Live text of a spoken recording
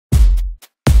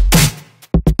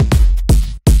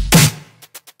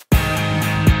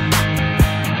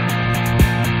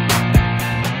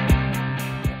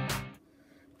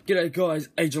G'day guys,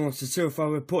 Agent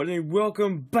LachSturbusiness reporting in.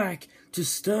 Welcome back to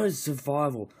Stur's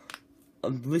Survival.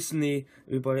 Listen here,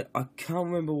 everybody, I can't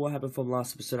remember what happened from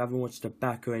last episode. I haven't watched it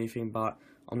back or anything, but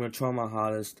I'm going to try my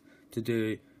hardest to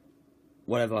do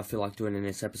whatever I feel like doing in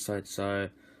this episode. So,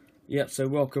 yep, so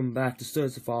welcome back to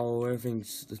Stur's Survival.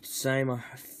 Everything's the same, I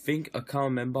think. I can't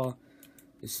remember.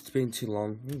 It's been too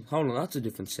long. Hold on, that's a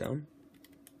different sound.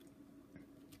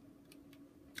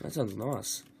 That sounds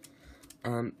nice.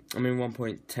 I'm in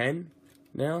 1.10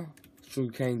 now.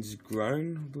 Sugarcane's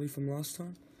grown, I believe, from last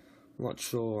time. I'm not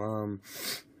sure.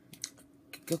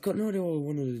 I've got no idea what I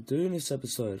wanted to do in this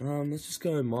episode. Let's just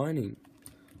go mining.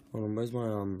 Hold on, where's my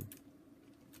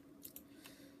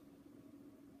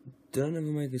Don't ever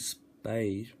make a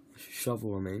spade,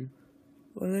 shovel. I mean,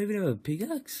 I don't even have a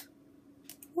pickaxe.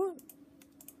 What?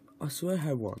 I swear I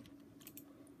had one.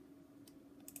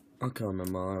 I can't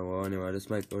remember. Oh, well, anyway, I'll just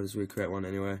recreate one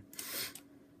anyway.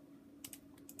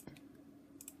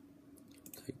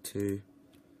 Take two.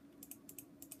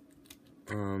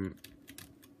 Oh,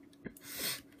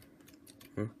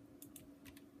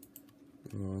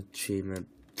 achievement.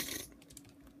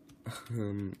 I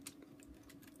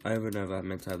don't know if I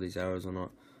meant to have these arrows or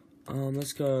not.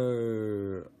 Let's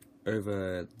go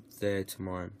over there to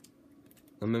mine.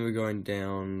 I remember going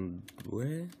down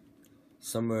where?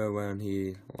 Somewhere around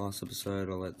here last episode,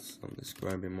 or let's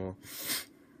grow a bit more.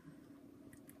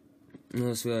 I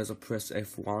just realised I pressed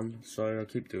F1, so I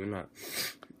keep doing that.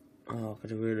 Oh, I've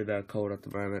got a really bad cold at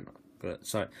the moment.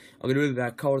 Sorry, I've got a really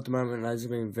bad cold at the moment. There's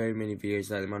been very many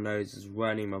videos lately. My nose is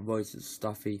running, my voice is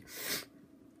stuffy.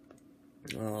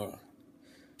 Oh,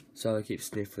 so I keep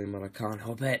sniffling, but I can't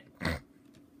help it.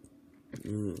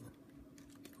 We'll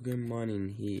go mining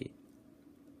here.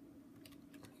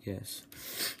 Yes.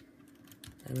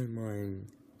 I don't mind.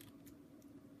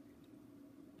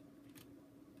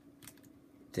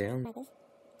 Down. Like this?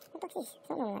 What the fuck is this? It's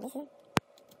not normal like this, is it?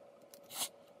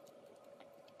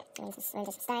 We're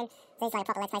just stone. This is like a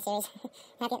proper Let's Play series.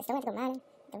 How to get the stone, to go mining.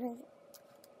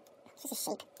 It's just a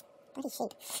sheep. Bloody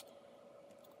sheep.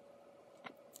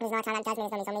 There's night time, that does mean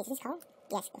there's no zombies. Is this coal?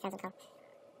 Yes, we found some coal.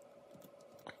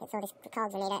 It's all this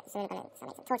coals we need it, so we're going to make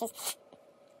some torches.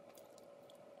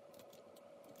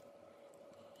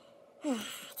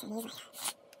 It's easy.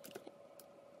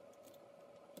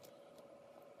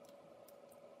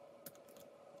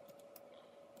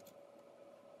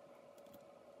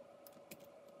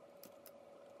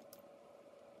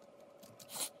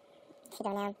 Keep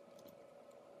going down.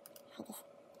 I hate this.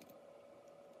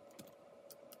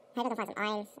 I hope I can find some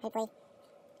irons, hopefully.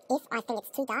 If I think it's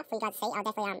too dark for you guys to see, I'll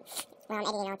definitely, when I'm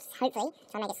editing, I'll just hopefully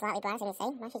try and make it slightly brighter so you can see. I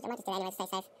might just do it anyway to stay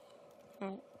safe.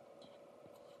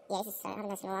 Yeah, this is, I haven't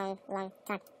done this in a long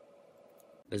time.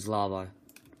 There's lava.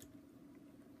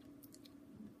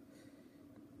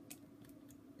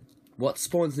 What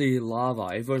spawns the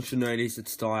lava? Everyone should know this,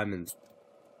 it's diamonds.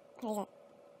 Where is it?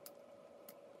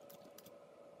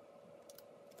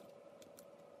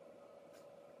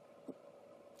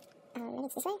 Maybe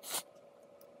it's this way?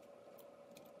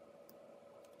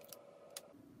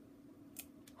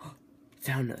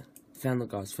 Found it. Found it,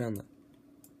 guys, found it.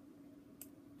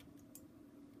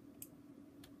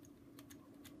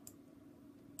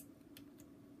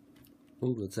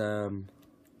 Ooh, it's, oh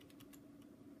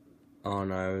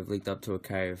no, we've leaked up to a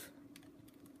cave.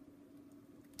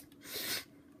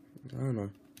 I don't know.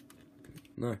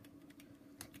 No. What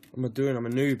am I doing? I'm a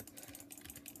noob.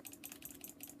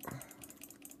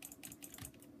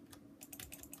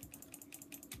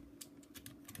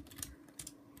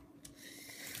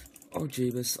 Oh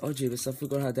Jeebus, I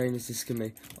forgot how dangerous this can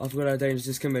be.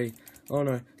 Oh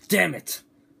no. Damn it!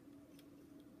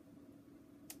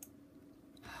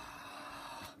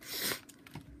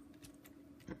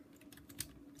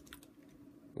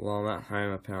 Well, I'm at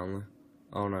home apparently.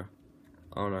 Oh no.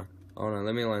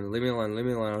 Leave me alone.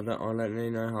 I don't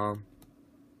need no harm.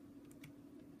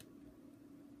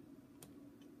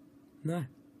 No.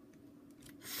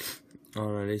 Oh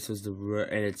no, this was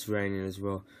and it's raining as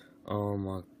well. Oh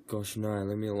my gosh, no,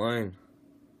 leave me alone.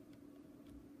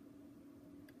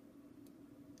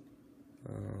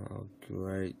 Oh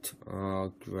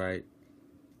great.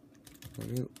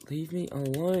 Leave me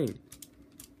alone.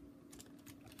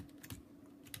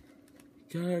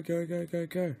 Go.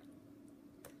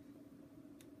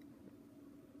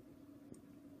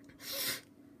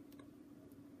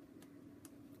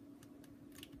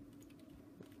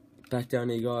 Back down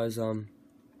here, guys. No.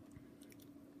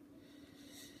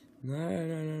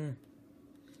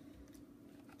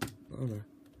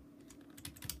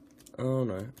 Oh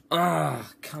no. Ah,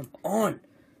 come on.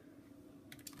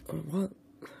 What?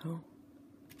 Oh.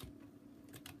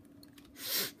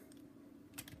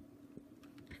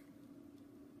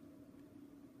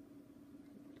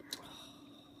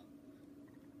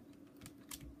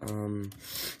 Oh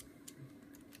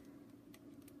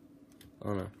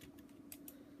no.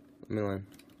 Milan.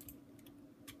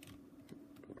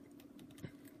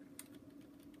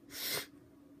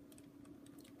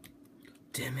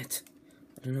 Damn it.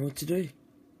 I don't know what to do.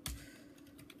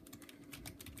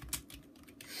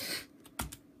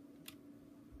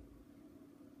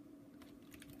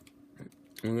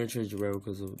 I'm gonna change the rail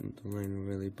because the rain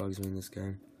really bugs me in this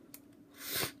game.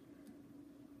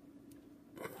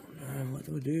 Oh no, what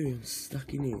do I do? I'm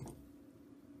stuck in here.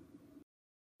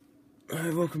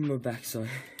 Alright, welcome back, sorry.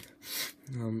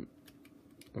 Oh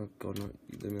god, no,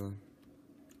 leave me alone.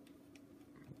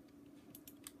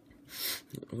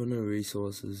 I've got no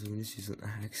resources, I'm just using the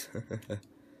axe.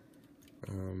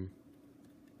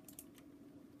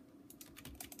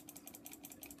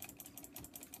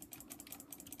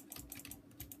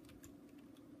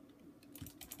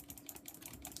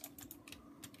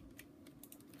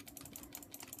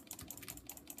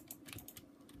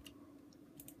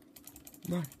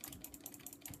 No.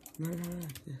 No,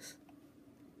 yes.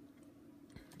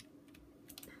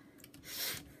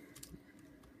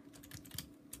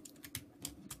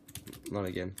 Not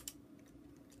again.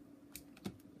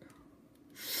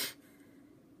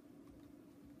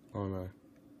 Oh no.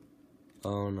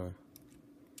 Oh no.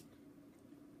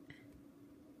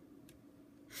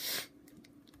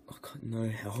 I've got no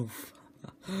health.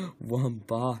 1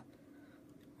 bar.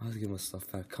 I have to get my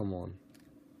stuff back, come on.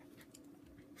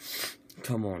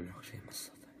 Come on, I'll get my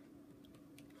stuff back.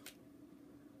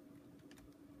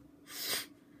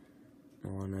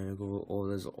 Oh no,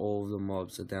 there's all the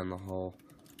mobs are down the hole.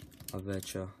 I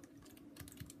betcha.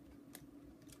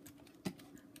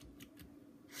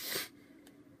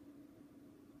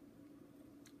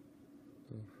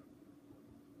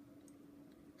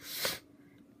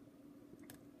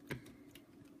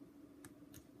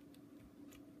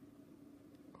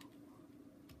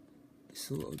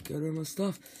 So get rid of my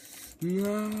stuff.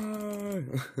 No.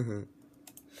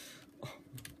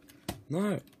 Oh,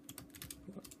 no.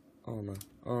 Oh no.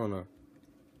 Oh no.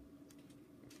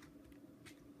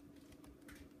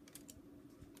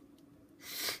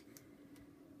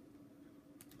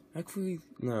 Actually,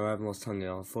 no, I haven't lost time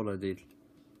yet. I thought I did.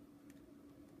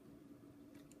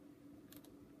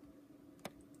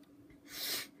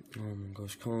 Oh my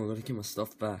gosh, come on, I gotta get my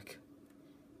stuff back.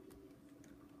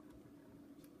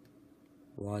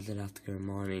 Why did I have to go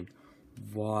mining?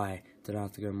 Why did I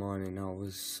have to go mining? That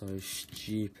was so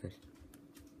stupid.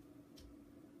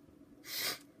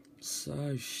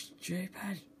 So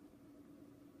stupid.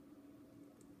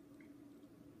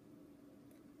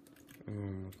 Oh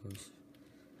my gosh.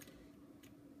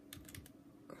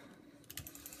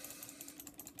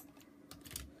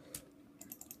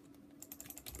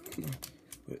 No,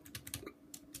 wait.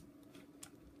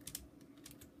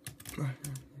 No.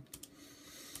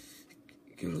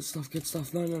 Get stuff, get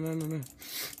stuff. No.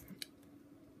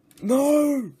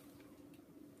 No!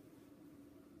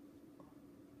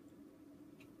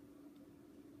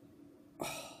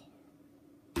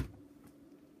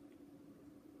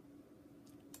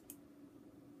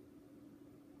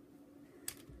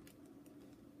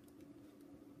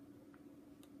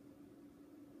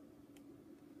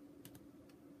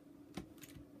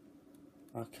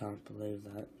 I can't believe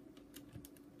that.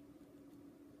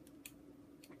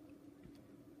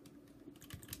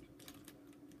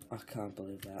 I can't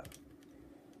believe that.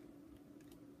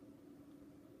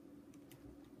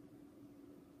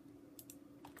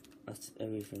 That's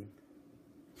everything.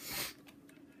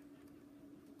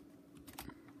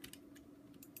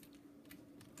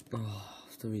 Oh,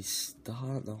 do we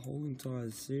start the whole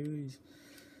entire series?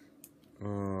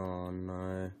 Oh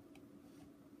no.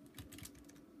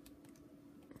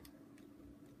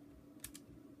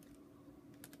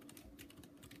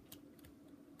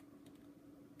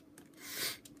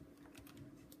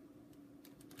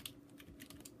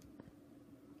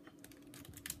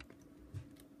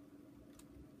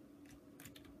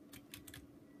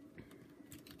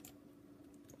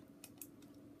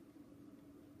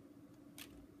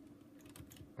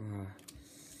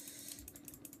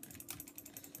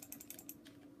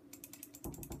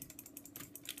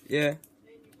 Yeah.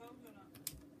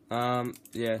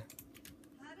 Yeah.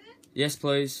 Yes,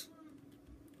 please.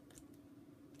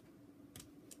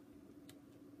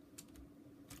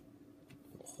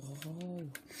 Oh,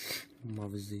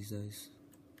 mothers these days.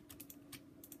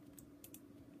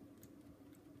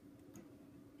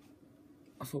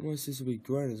 I thought most of this would be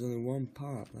grown. There's only one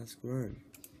part that's grown.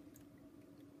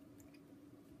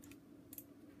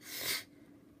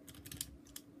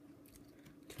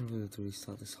 Can't believe I have to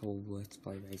restart this whole let's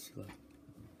play basically.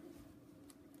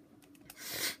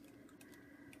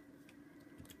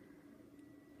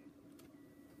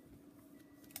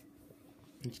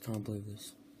 I just can't believe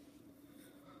this.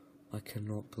 I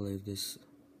cannot believe this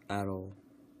at all.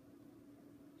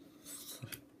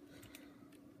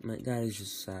 Mate, that is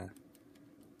just sad.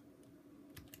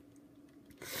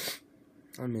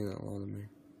 I mean that a lot to me.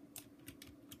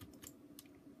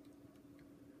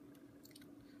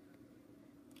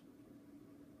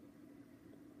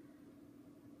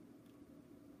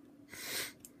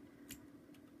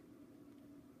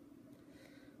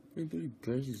 How many bloody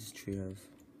branches does this tree have?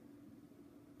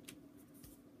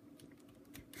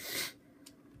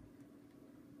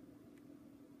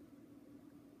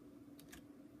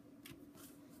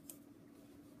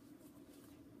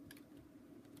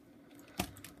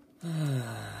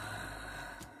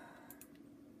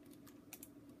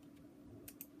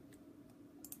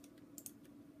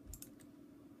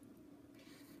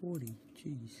 $40,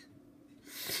 jeez.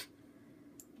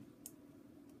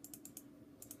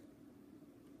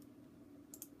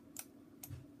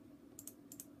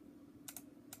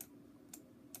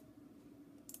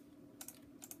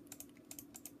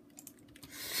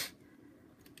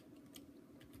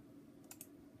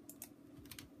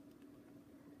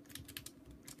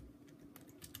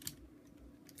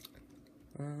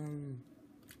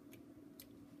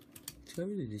 Let's go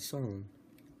to this one.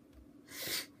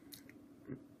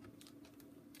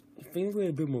 I think we're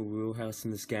a bit more wheelhouse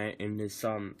in this game, in this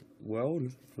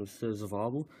world for Stur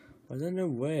Survival. I don't know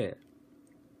where.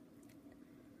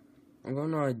 I've got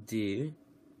an idea.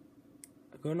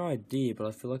 But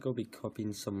I feel like I'll be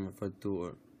copying someone if I do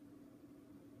it.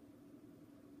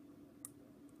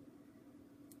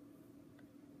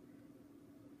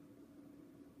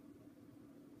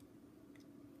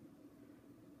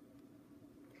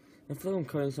 I feel like I'm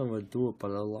copying someone if I do it,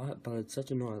 but it's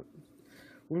such a nice.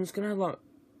 Well, it's gonna have like,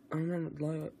 I don't know,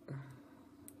 like.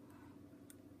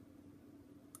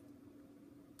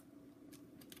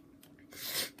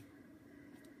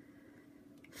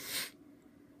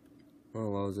 Oh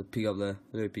well, there's a pig up there.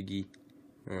 Hello, piggy.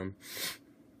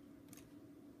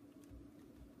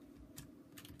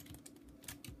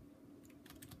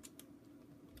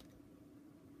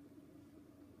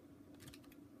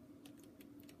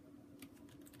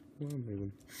 Well, I'm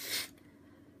moving.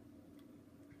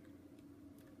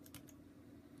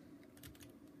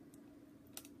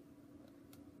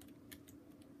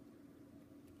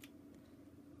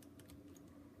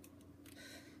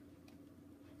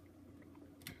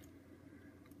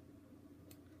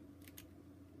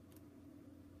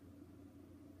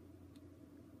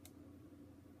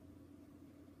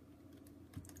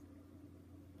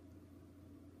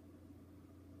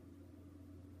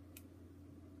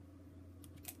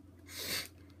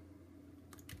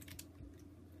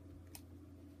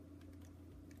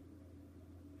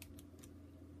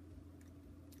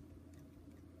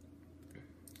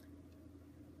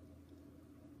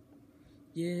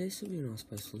 Yeah, this would be a nice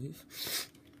place to live.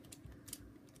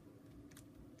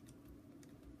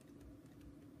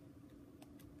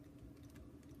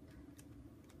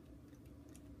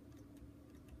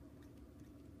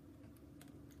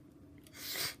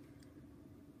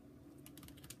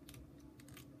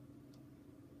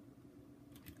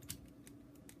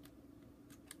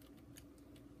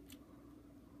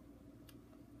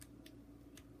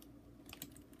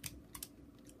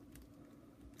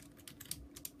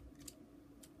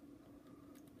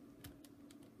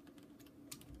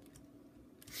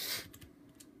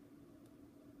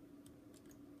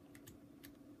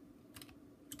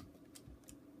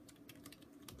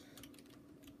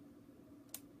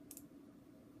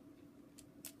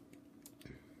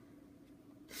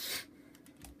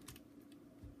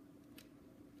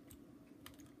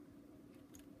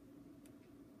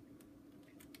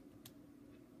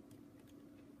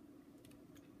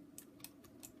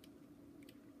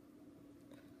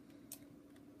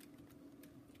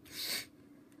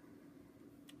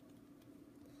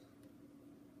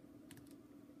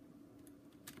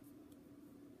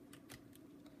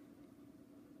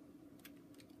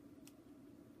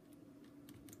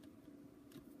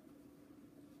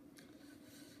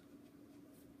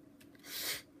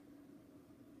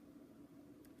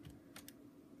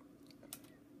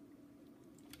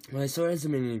 Right, so there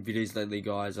hasn't been any videos lately,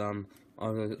 guys. I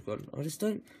just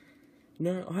don't.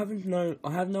 No, I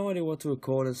have no idea what to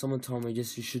record, and someone told me you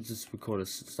should just record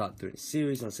start doing a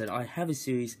series. And I said I have a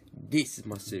series. This is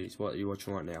my series. What you're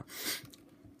watching right now.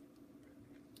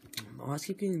 My eyes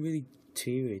keep getting really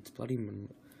teary. It's bloody.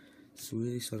 It's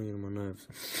really starting to get on my nerves.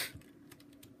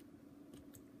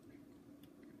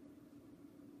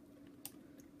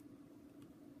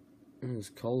 Oh, it's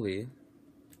cold here.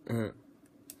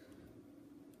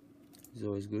 It's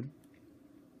always good.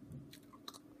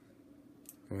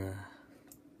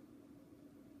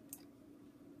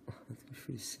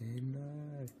 through sand,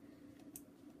 no.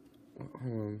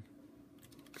 Hold on.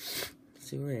 Let's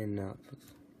see where I end up.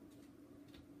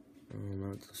 Oh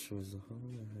no, it destroys the hole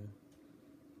there.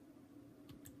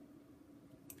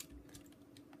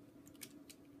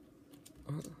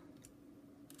 Oh,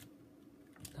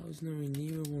 that was nowhere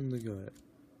near where I wanted to go.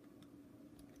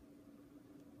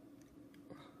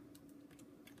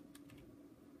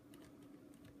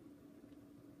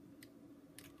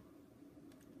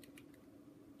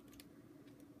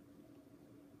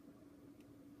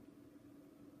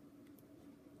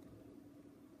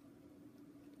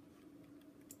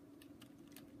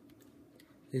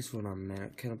 This one I'm now.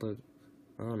 Can't believe.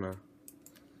 Oh no.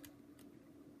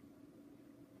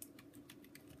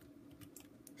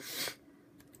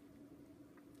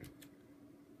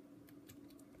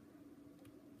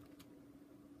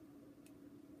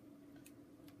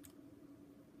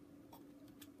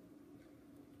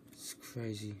 It's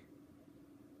crazy.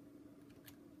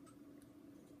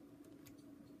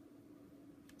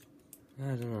 I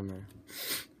don't know.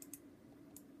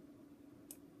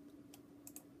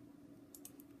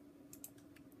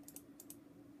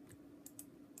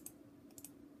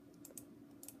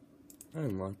 I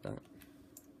don't like that.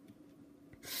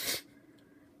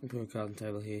 I'll put a card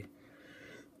table here.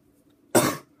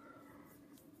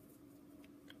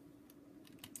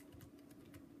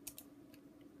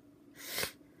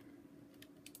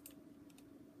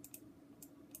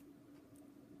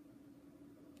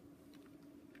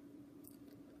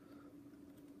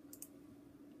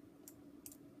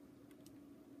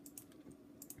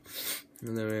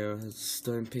 And there we are, a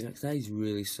stone pickaxe. That is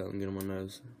really starting to get on my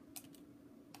nose.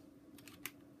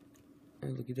 Hey,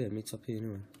 look at that, meets up here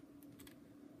anyway.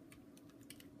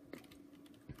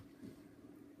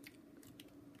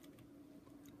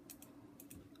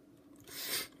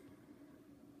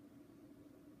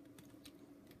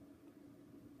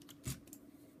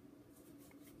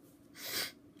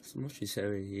 So much this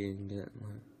area here and get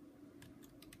like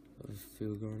a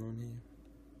feel going on here.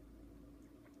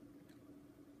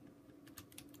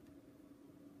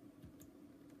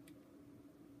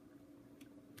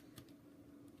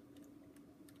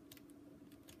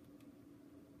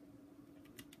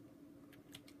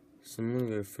 So I'm gonna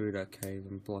go through that cave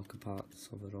and block a parts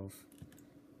of it off.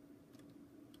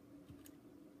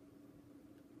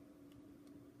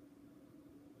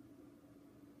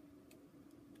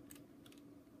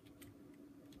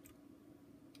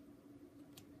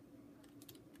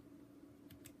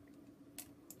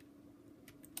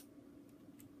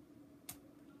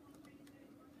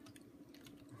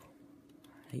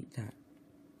 I hate that.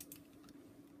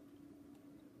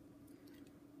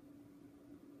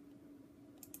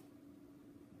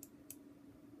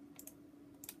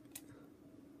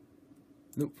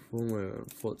 Nope, wrong way around.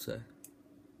 Thought so.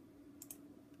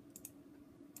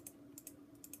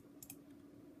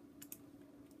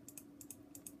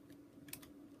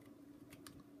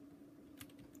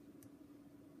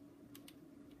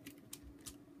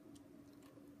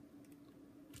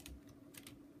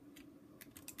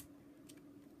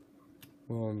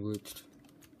 Oh, I'm glitched.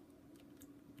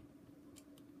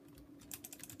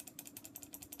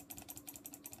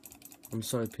 I'm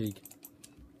sorry, pig.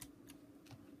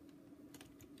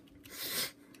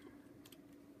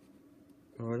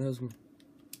 Alright,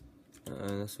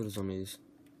 that's what a zombie is.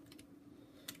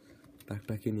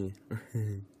 Back in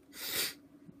here.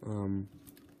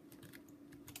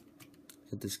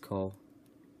 Get this call.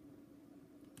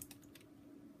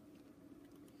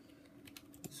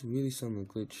 It's really starting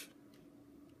to glitch.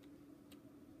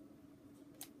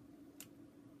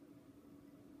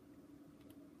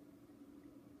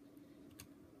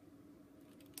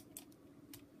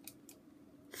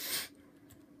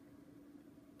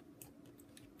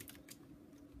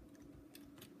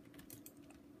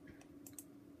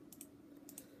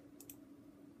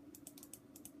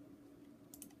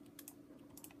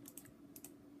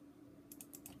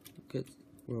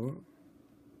 Well,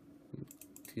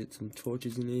 to get some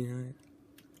torches in here. Hey?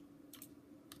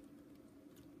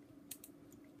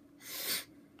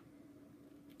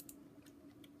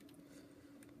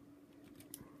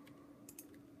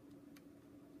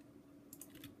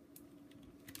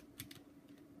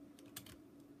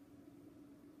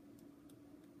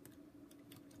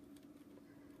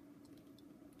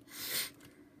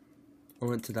 I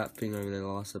went to that thing over there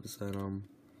last episode. Oh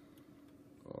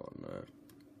no.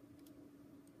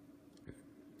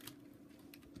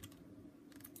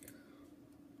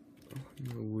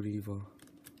 No wood either.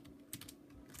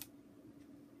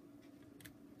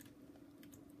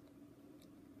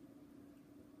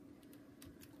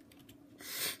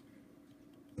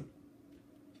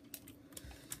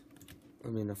 I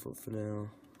mean, I thought for now.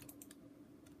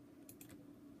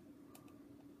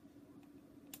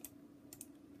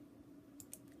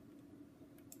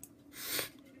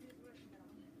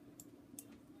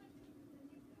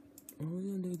 Oh, we're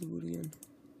gonna do the wood again.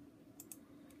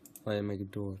 Oh yeah, make a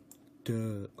door.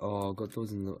 Duh. Oh, I got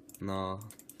doors in the... Nah.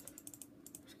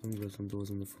 Just gonna get some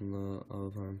doors in the, from the other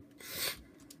time.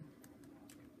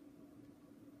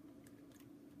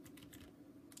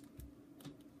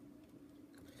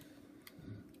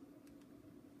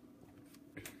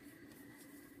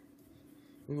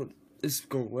 This is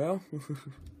going well.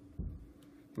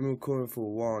 I've been recording for a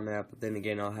while now, but then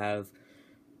again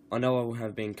I know I will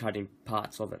have been cutting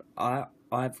parts of it.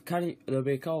 I've cutting, there'll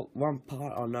be one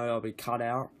part I know I'll be cut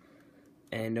out,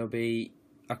 and there'll be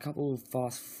a couple of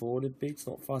fast forwarded beats,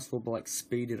 not fast forward but like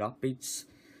speeded up beats.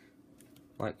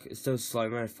 Like instead of slow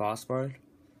mode, fast mode.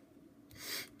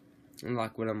 And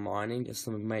like when I'm mining, just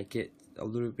to make it a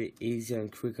little bit easier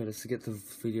and quicker just to get the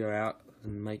video out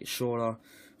and make it shorter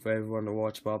for everyone to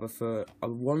watch. But I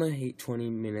wanna hit 20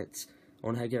 minutes. I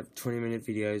want to get 20-minute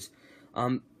videos.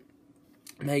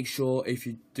 Make sure if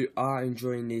you are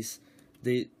enjoying this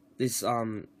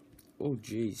oh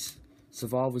geez,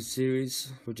 survival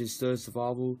series, which is Stur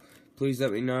Survival, please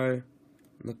let me know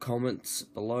in the comments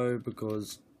below,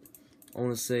 because I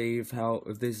want to see if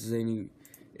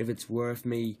it's worth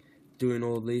me doing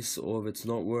all this, or if it's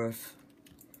not worth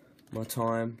my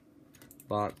time.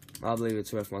 But I believe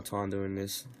it's worth my time doing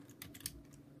this.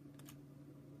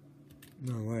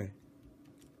 No way.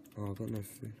 Oh, I've got no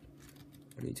food.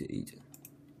 I need to eat.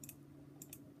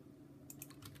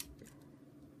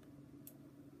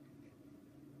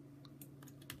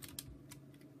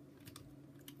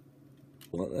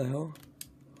 What the hell?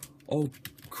 Oh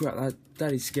crap,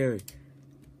 that is scary.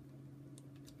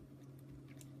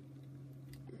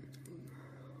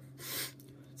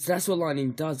 So that's what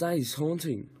lightning does, that is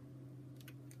haunting.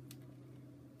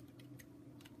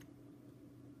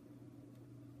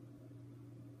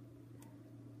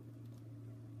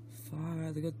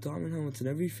 Fire, they got diamond helmets and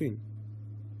everything.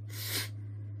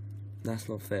 That's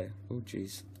not fair. Oh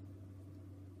jeez.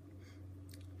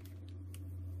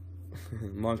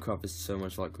 Minecraft is so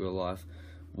much like real life.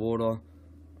 Water,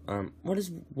 what is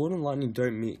water and lightning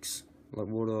don't mix? Like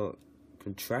water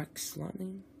contracts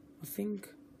lightning, I think.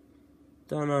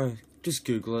 Don't know. Just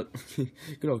Google it.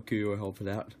 Good old Google will help it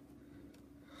out.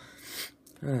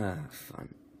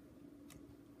 Fun.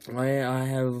 I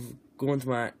have gone to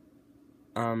my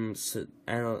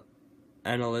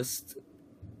analyst.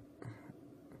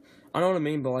 I know what I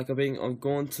mean, but like I've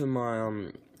gone to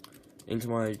my into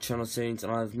my channel settings,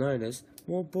 and I've noticed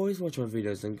more boys watch my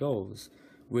videos than girls,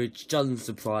 which doesn't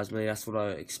surprise me. That's what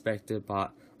I expected,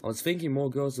 but I was thinking more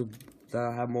girls that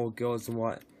I have more girls than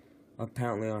what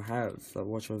apparently I have that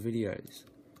watch my videos.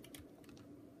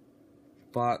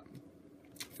 But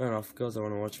fair enough, girls that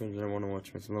want to watch me, they don't want to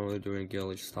watch me, so I'm not really doing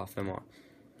girlish stuff, am I?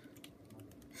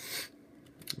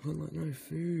 I've got like no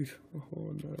food.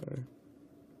 Oh no.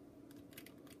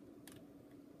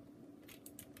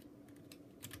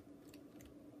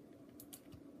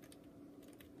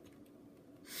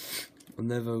 I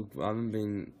haven't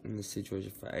been in this situation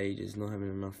for ages, not having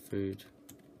enough food.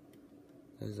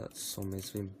 There's that zombie, it's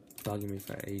been bugging me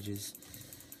for ages.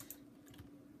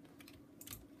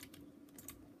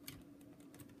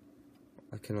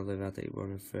 I cannot live out to eat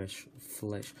running fresh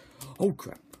flesh. Oh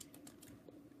crap!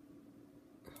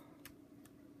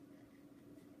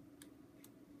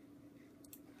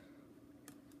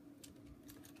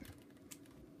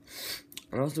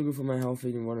 I'm also good for my health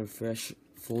eating running fresh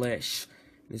flesh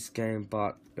in this game,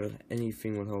 but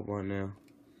anything would help right now.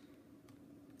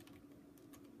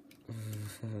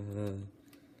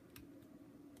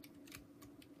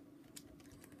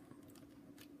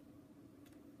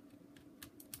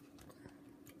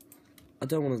 I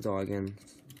don't want to die again.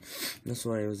 That's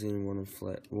why I was eating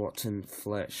rotten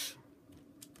flesh.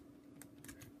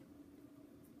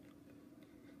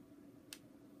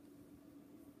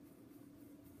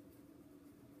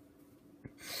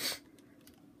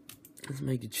 Let's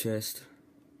make a chest.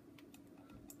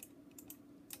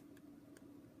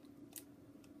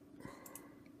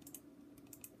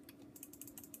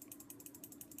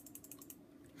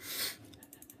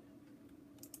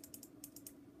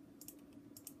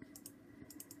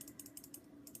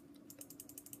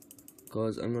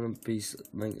 Guys, I'm gonna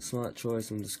make a smart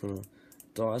choice. I'm just gonna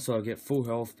die so I get full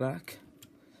health back.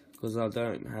 Because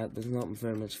there's not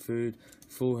very much food.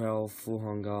 Full health, full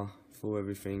hunger, full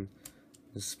everything.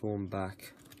 Just spawn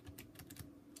back.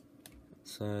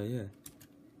 So yeah.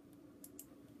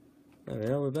 Oh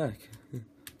yeah, we're back.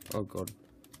 Oh god.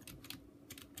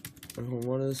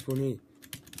 Why did I spawn here?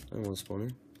 I don't want to spawn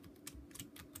here.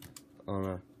 Oh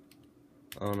no.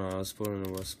 Oh no, I was spawning in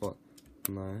the worst spot.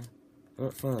 No.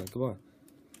 Alright, fine, goodbye.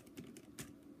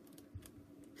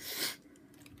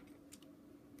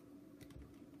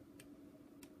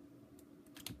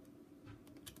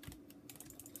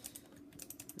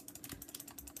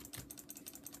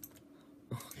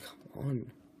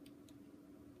 on.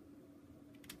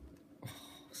 Oh,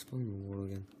 spilling the water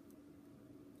again.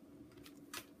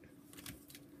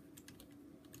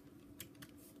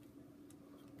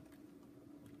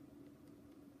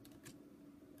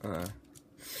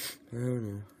 Oh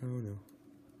no, oh no.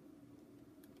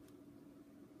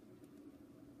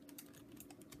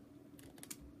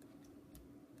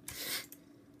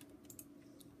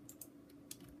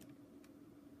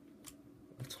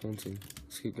 That's haunting.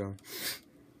 Let's keep going.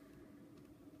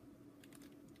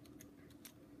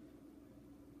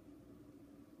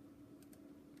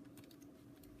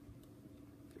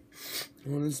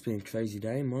 Well, this has been a crazy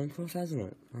day in Minecraft, hasn't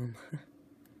it?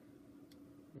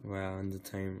 Wow,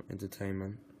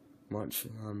 entertainment. Much,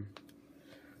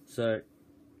 so,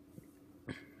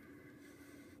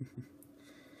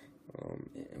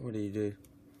 what do you do?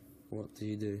 What do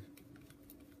you do?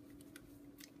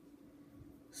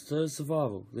 Stur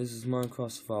survival. This is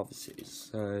Minecraft survival series.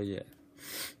 So yeah,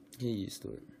 get used to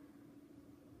it.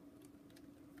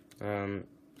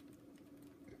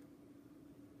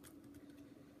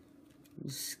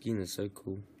 This skin is so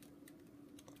cool.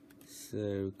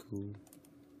 So cool.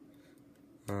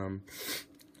 I'm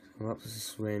up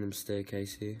this random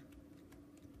staircase here.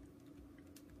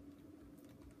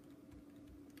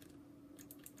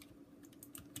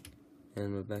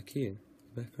 And we're back here.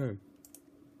 Back home.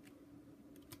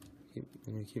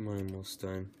 I'm gonna keep mining more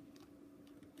stone.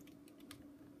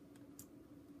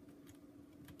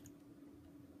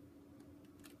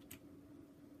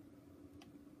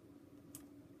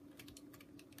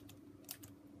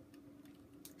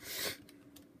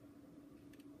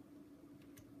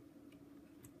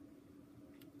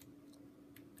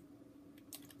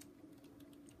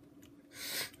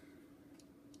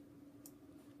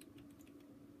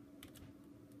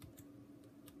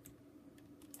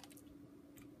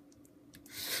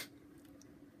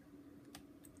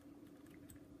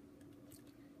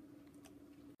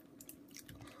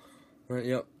 Right,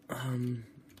 yep.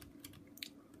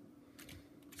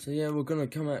 So yeah, we're gonna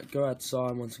go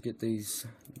outside once we get these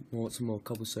some more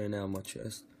cobblestone out of my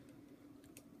chest.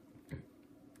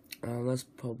 That's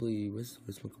probably where's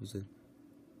my cobblestone?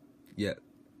 Yeah.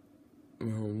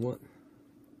 What?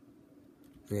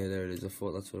 Yeah, there it is. I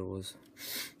thought that's what it was.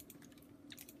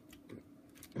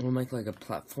 We'll make like a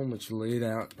platform which will lead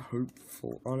out,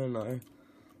 hopeful, I don't know,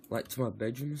 like to my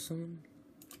bedroom or something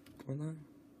like that.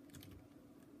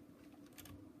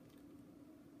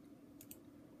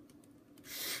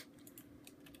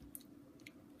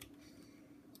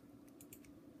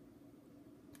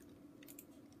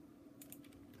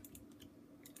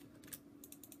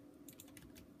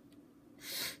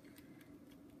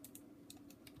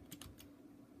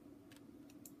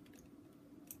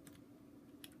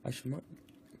 Actually,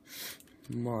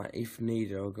 might if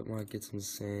needed, might get some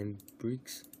sand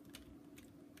bricks.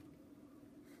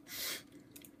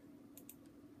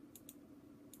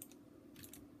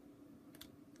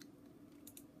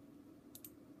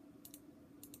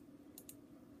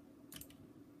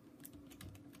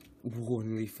 Whoa,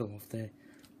 nearly fell off there.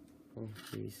 Oh,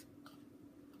 jeez.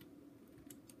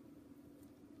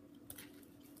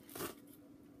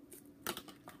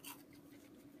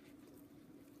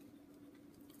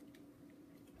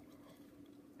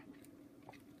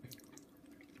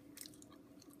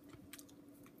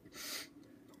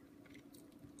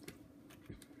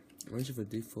 Imagine if I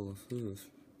did fall off first.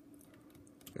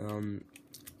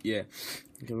 Yeah.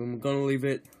 Okay, we're gonna leave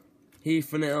it here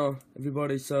for now,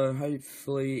 everybody. So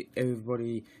hopefully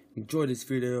everybody enjoyed this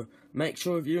video. Make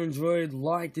sure if you enjoyed,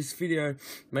 like this video.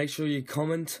 Make sure you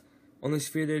comment on this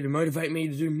video to motivate me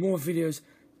to do more videos,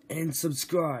 and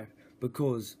subscribe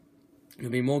because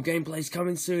there'll be more gameplays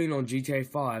coming soon on GTA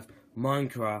 5,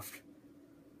 Minecraft,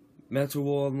 Metal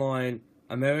War Online,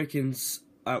 Americans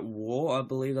at War, I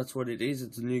believe that's what it is.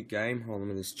 It's a new game. Hold on,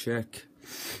 let me just check.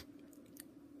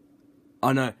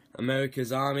 Oh no,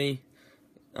 America's Army,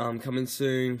 coming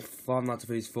soon. Five Nights at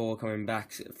Freddy's 4 coming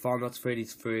back. Five Nights at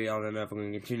Freddy's 3, I don't know if I'm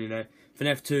going to continue now.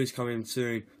 FNAF 2 is coming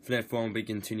soon. FNAF 1 will be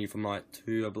continued from like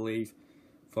 2, I believe.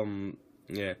 From,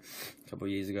 yeah, a couple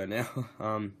of years ago now.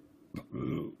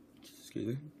 Excuse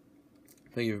me.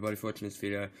 Thank you everybody for watching this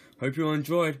video. Hope you all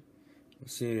enjoyed. I'll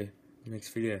see you in the next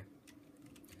video.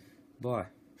 Bye.